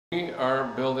We are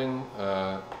building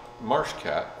Marsh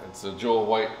Cat. It's a Joel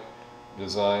White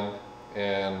design,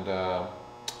 and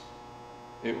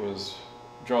it was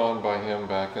drawn by him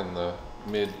back in the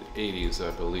mid-80s,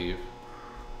 I believe,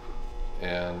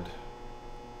 and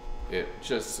it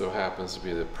just so happens to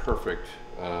be the perfect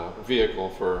vehicle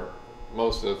for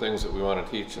most of the things that we want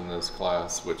to teach in this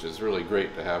class, which is really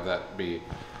great to have that be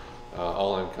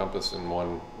all encompassed in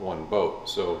one boat.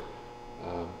 So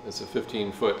it's a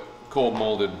 15-foot cold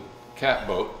molded cat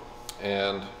boat,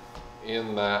 and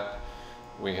in that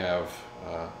we have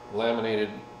laminated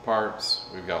parts.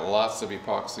 We've got lots of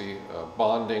epoxy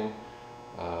bonding.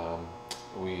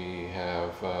 We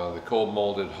have the cold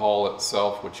molded hull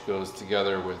itself, which goes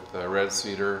together with red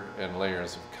cedar and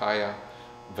layers of kaya,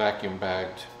 vacuum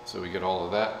bagged, so we get all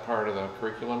of that part of the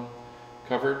curriculum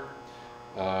covered.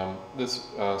 This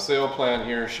sail plan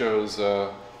here shows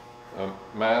a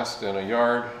mast and a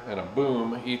yard and a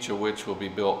boom, each of which will be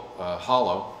built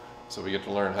hollow, so we get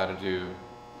to learn how to do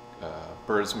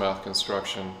bird's mouth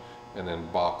construction and then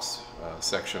box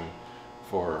section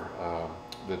for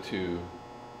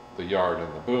the yard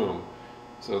and the boom.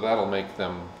 So that'll make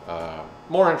them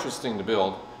more interesting to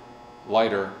build,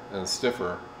 lighter and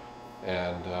stiffer,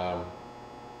 and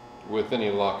with any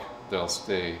luck they'll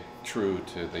stay true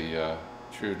to the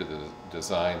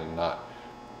design and not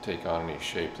take on any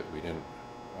shape that we didn't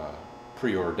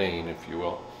preordain, if you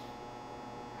will.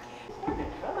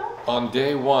 On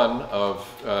day one of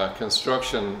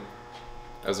construction,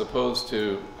 as opposed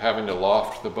to having to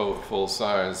loft the boat full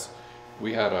size,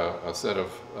 we had a set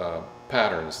of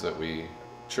patterns that we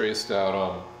traced out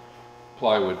on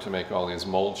plywood to make all these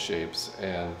mold shapes,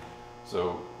 and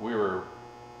so we were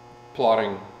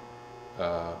plotting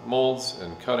molds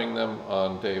and cutting them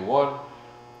on day one,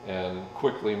 and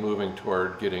quickly moving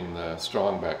toward getting the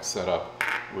strongback set up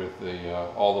with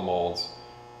all the molds,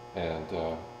 and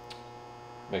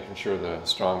making sure the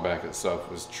strongback itself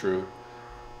was true,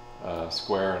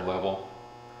 square and level.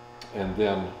 And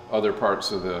then other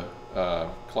parts of the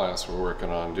class we're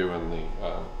working on doing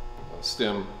the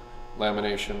stem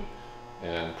lamination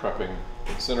and prepping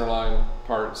centerline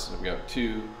parts. We've got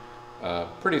two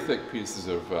pretty thick pieces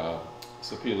of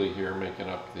sapele here making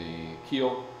up the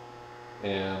keel,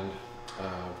 and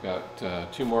we've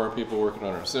got two more people working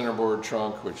on our centerboard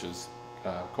trunk, which is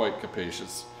quite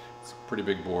capacious. It's a pretty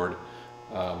big board.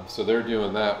 So they're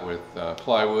doing that with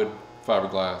plywood,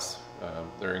 fiberglass.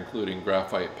 They're including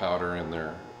graphite powder in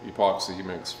their epoxy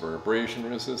mix for abrasion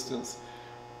resistance.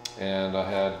 And I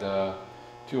had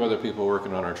two other people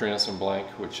working on our transom blank,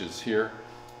 which is here,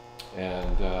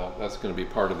 and that's going to be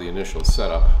part of the initial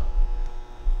setup.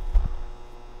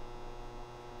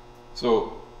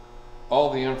 So all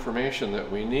the information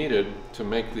that we needed to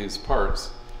make these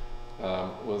parts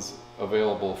was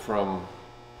available from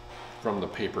the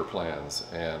paper plans,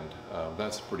 and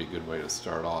that's a pretty good way to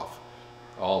start off.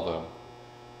 All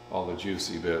the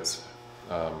juicy bits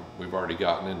we've already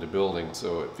gotten into building,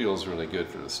 so it feels really good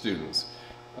for the students.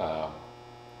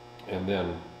 And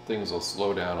then things will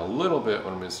slow down a little bit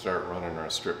when we start running our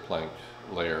strip plank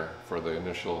layer for the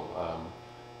initial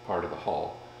part of the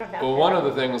hull. Well, one of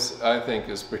the things I think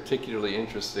is particularly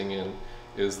interesting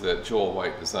is that Joel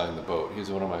White designed the boat. He's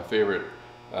one of my favorite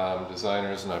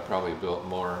designers, and I probably built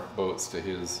more boats to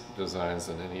his designs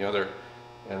than any other.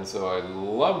 And so I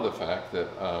love the fact that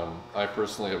I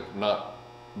personally have not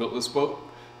built this boat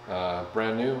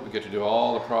brand new. We get to do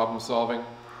all the problem solving,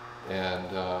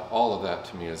 and all of that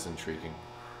to me is intriguing.